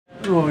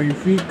Oh, your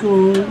feet go.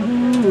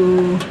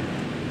 Ooh.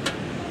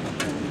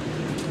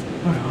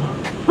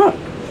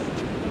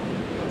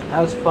 That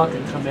was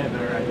fucking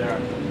commitment right there.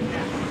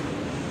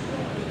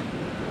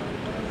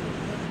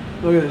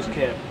 Look at this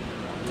kid.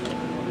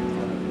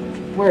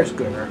 Where's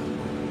Gerr?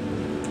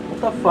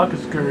 What the fuck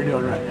is Gerr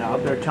doing right now?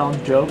 Up there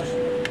telling jokes?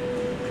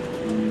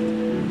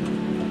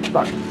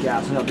 Fucking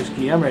gassing up his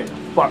key. I'm ready to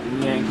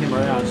fucking yank him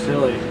around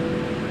silly.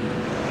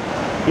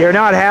 You're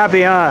not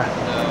happy, huh?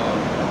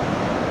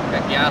 No.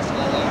 Got gas all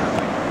over me.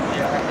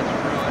 Yeah, it's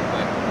ruined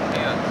my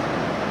pants.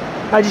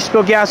 How'd you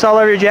spill gas all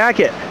over your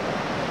jacket? The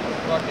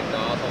fucking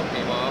nozzle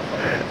came off.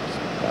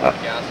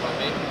 Gas on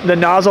me. The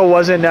nozzle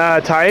wasn't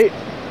tight?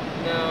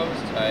 No, it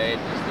was tight.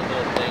 Just the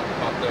little thing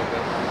popped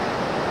open.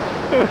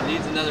 It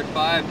needs another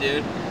 5,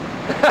 dude.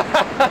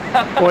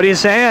 What are you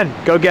saying?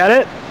 Go get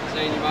it? I'm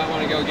saying you might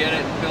want to go get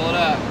it and fill it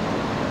up.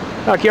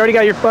 Fuck, you already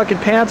got your fucking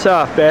pants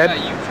off, babe. Yeah,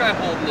 you try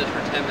holding this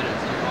for 10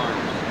 minutes in your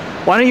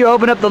arms. Why don't you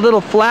open up the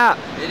little flap?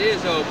 It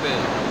is open.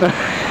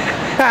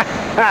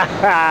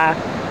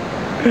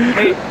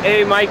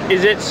 Hey, Mike,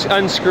 is it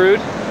unscrewed?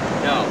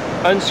 No.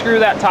 Unscrew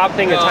that top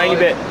thing a tiny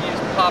bit. You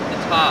just pop the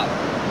top.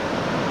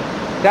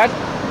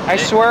 I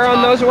swear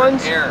on those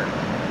ones. Air.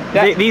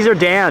 These are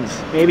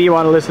Dan's. Maybe you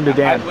want to listen to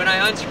Dan. When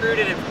I unscrewed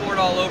it, it poured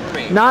all over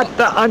me. Not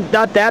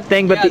that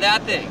thing, but yeah,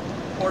 that thing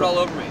poured all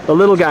over me. The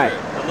little guy.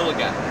 The little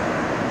guy.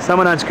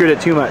 Someone unscrewed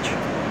it too much. See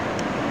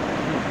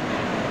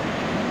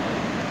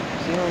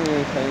how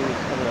many times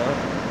it's coming out?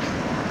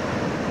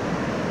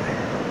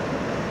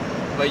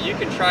 But you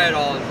can try it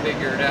all and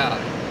figure it out.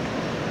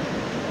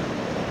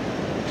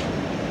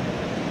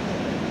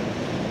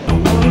 I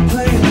wanna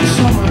play in the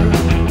summer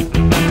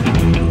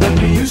like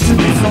we used to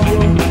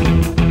before.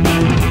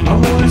 I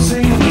wanna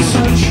sing in the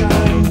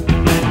sunshine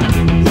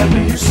like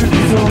we used to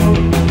before.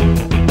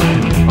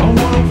 I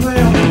wanna play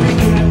on the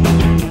weekend.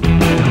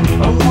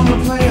 I wanna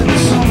play in the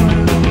summer.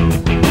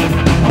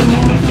 I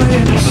wanna play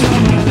in the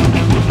summer.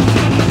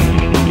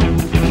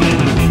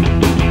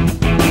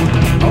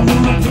 I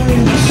wanna play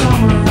in the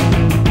summer.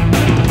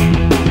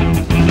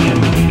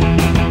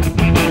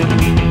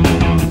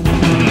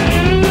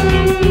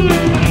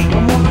 I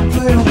wanna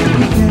play on the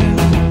weekend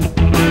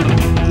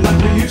like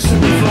we used to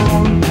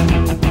before.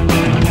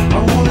 I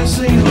wanna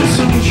sing in the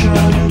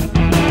sunshine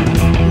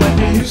like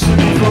we used to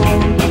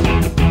before.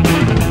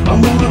 I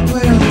wanna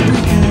play on the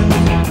weekend.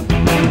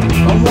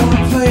 I wanna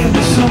play in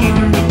the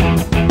summer.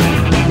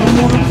 I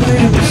wanna play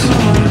in the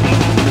summer.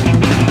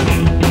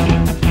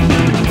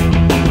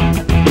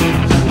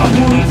 I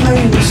wanna play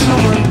in the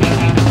summer.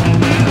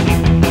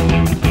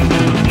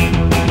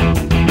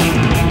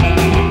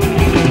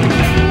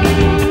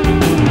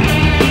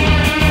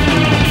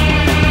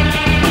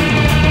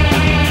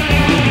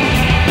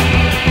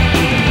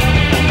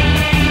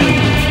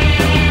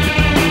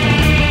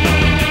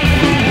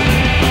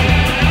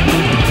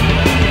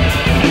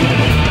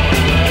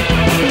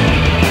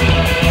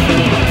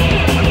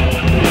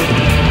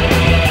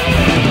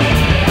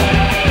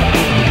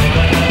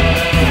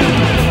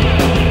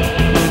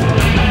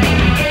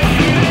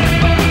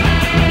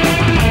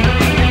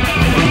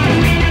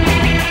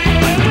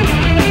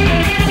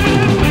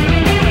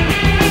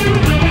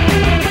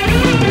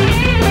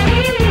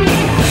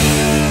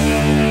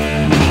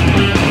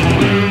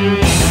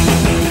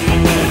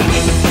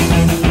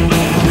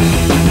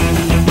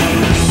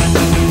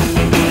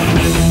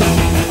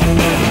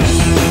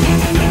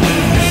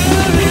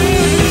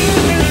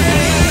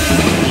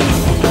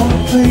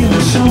 Play in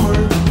the summer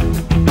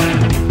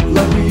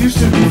like we used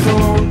to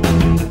before.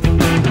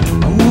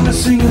 I wanna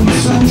sing in the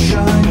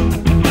sunshine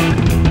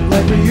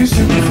like we used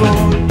to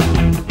before.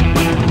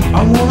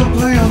 I wanna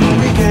play on the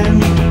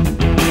weekend.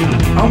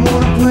 I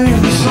wanna play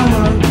in the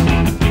summer.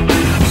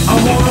 I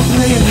wanna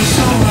play in the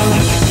summer.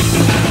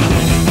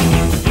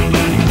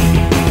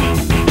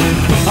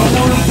 I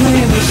wanna play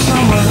in the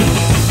summer.